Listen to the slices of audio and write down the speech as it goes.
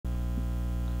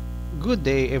Good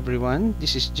day everyone,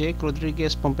 this is Jake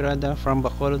Rodriguez Pomperada from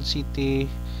Bacolod City,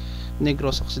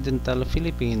 Negros Occidental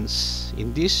Philippines.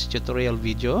 In this tutorial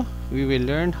video, we will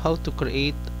learn how to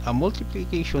create a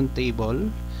multiplication table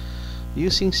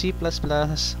using C++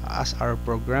 as our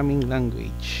programming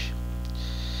language.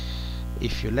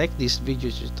 If you like this video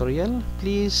tutorial,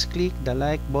 please click the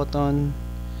like button,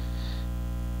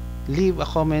 leave a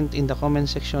comment in the comment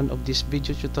section of this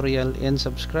video tutorial, and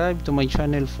subscribe to my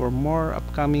channel for more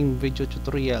upcoming video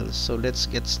tutorials. So let's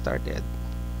get started.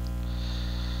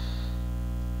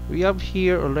 We have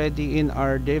here already in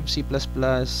our dev C++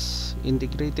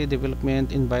 integrated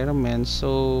development environment.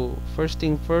 So first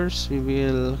thing first, we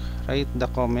will write the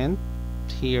comment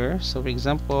here. So for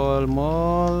example,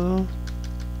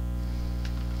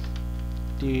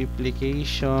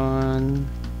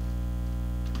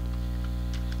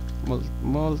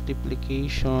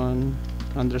 multiplication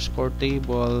underscore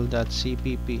table dot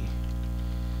cpp.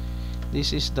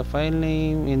 This is the file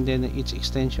name and then its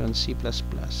extension C++.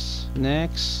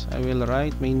 Next, I will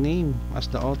write my name as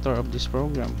the author of this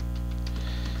program,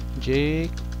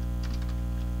 Jake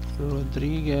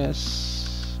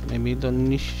Rodriguez. My middle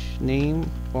name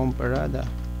Pomperada,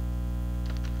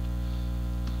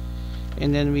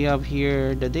 and then we have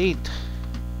here the date.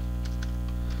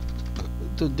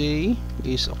 Today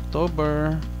is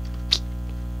October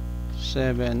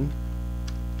 7,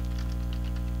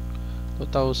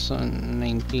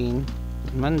 2019,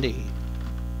 Monday.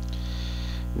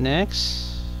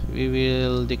 Next, we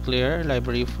will declare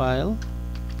library file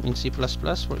in C++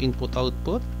 for input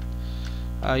output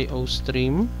IO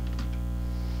stream,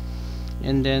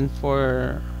 and then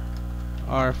for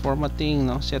our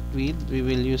formatting set with, we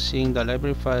will using the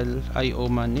library file IO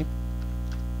manip.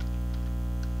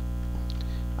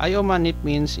 IO manip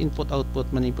means input output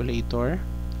manipulator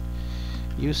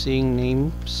using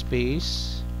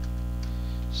namespace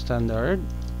standard.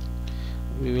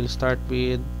 We will start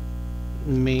with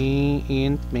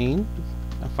main,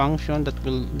 a function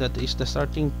that is the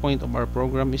starting point of our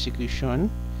program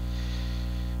execution,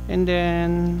 and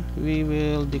then we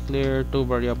will declare two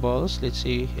variables, let's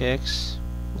say x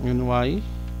and y.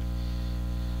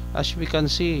 As we can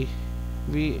see,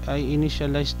 I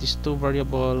initialize these two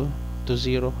variables to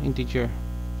 0 integer.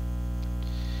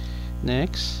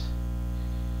 Next,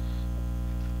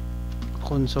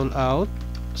 console out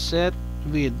set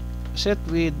with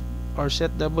or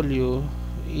set w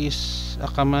is a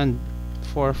command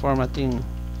for formatting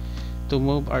to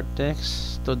move our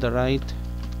text to the right.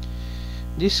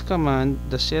 This command,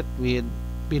 the set with,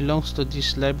 belongs to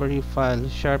this library file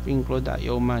sharp include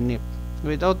IO manip.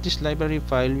 Without this library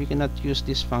file, we cannot use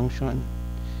this function,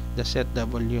 the set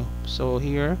w. So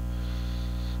here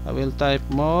I will type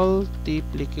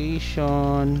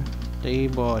multiplication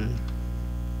table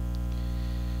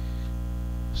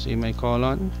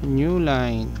semicolon new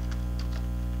line,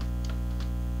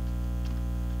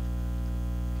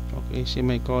 okay,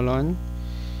 semicolon,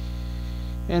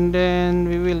 and then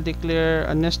we will declare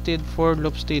a nested for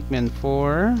loop statement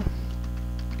for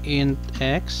int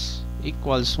x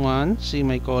equals 1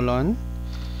 semicolon,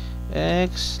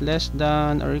 x less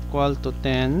than or equal to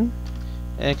 10,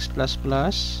 x plus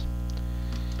plus,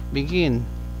 begin.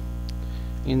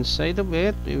 Inside of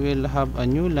it, we will have a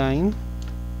new line,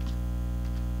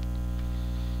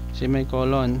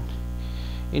 semicolon.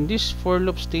 In this for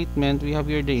loop statement, we have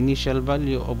here the initial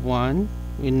value of 1,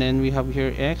 and then we have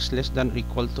here x less than or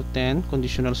equal to 10,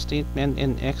 conditional statement,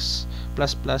 and x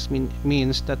plus plus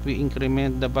means that we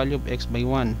increment the value of x by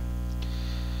 1.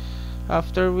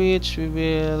 After which I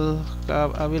will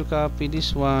copy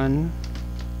this one.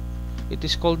 It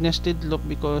is called nested loop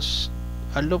because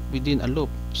a loop within a loop.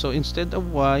 So instead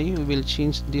of y, we will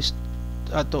change this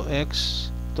to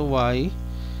x, to y,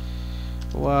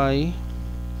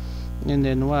 and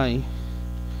then y.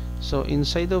 So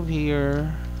inside of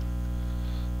here,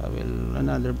 I will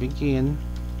another begin.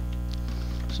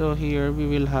 So here we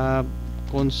will have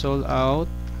console out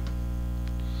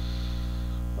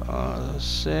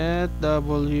set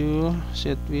w,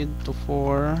 set width to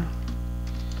 4,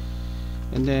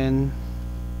 and then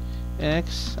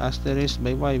x asterisk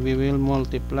by y, we will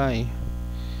multiply.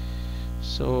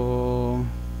 So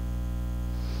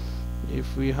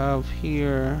if we have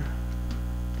here,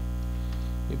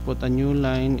 we put a new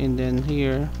line, and then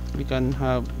here we can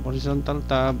have horizontal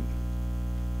tab,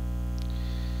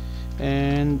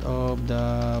 end of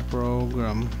the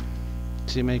program,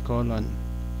 semicolon.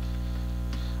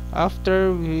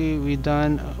 After we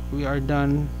are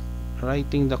done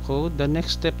writing the code, the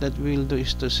next step that we will do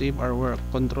is to save our work.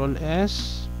 Control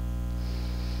S,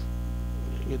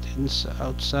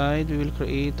 outside, we will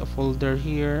create a folder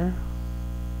here,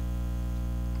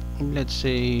 let's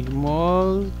say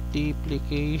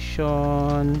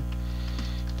multiplication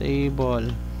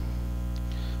table.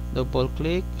 Double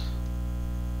click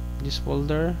this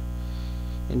folder,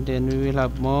 and then we will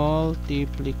have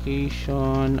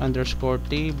multiplication underscore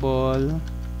table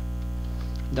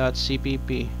dot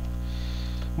cpp.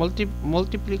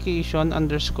 Multiplication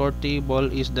underscore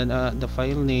table is the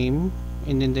file name,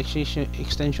 and then the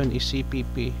extension is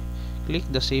cpp. Click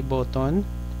the save button,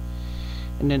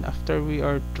 and then after we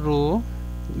are through,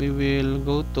 we will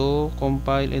go to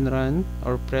compile and run,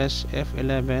 or press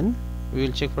F11. We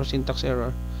will check for syntax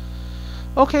error.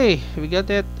 Okay, we got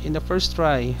it in the first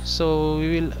try. So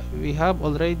we have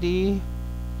already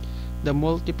the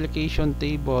multiplication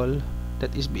table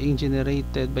that is being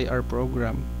generated by our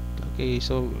program. Okay,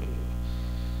 so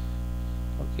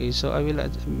I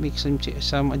will make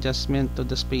some adjustment to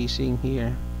the spacing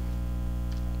here.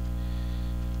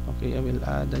 Okay, I will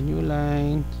add a new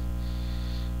line,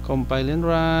 compile and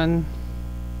run.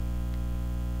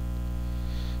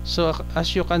 So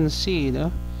as you can see,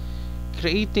 no,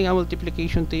 creating a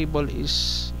multiplication table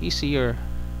is easier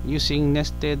using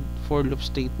nested for loop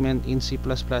statement in C++.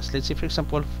 Let's say for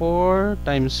example 4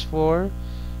 times 4,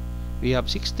 we have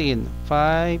 16.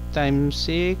 5 times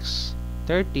 6,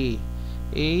 30.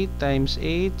 8 times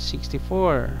 8,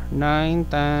 64. 9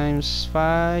 times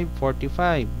 5,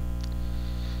 45.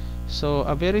 So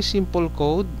a very simple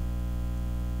code,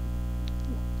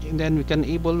 and then we can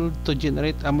able to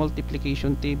generate a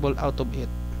multiplication table out of it.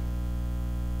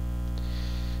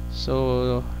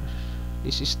 So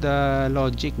this is the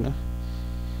logic, no?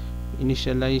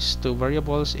 Initialize two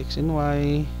variables x and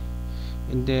y,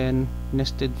 and then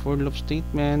nested for loop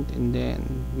statement, and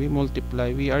then we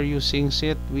multiply. We are using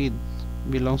set with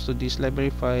belongs to this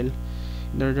library file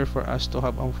in order for us to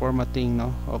have a formatting,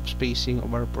 no, of spacing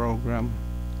of our program.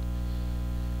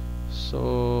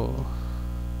 So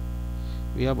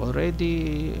we have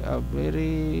already a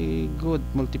very good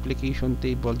multiplication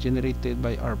table generated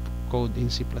by our code in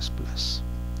C++.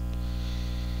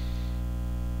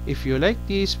 If you like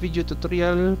this video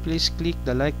tutorial, please click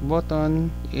the like button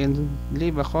and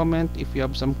leave a comment if you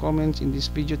have some comments in this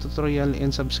video tutorial,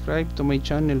 and subscribe to my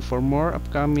channel for more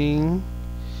upcoming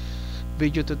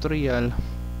video tutorials.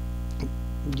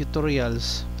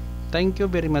 Thank you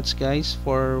very much guys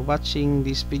for watching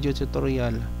this video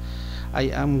tutorial.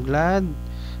 I am glad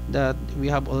that we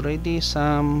have already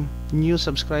some new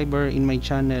subscriber in my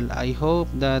channel. I hope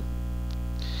that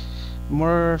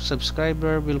more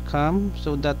subscriber will come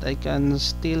so that I can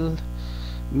still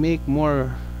make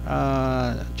more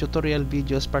tutorial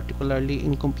videos, particularly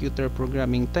in computer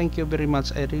programming. Thank you very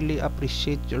much. I really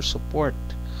appreciate your support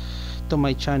to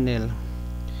my channel.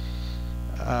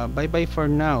 Bye bye for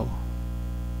now.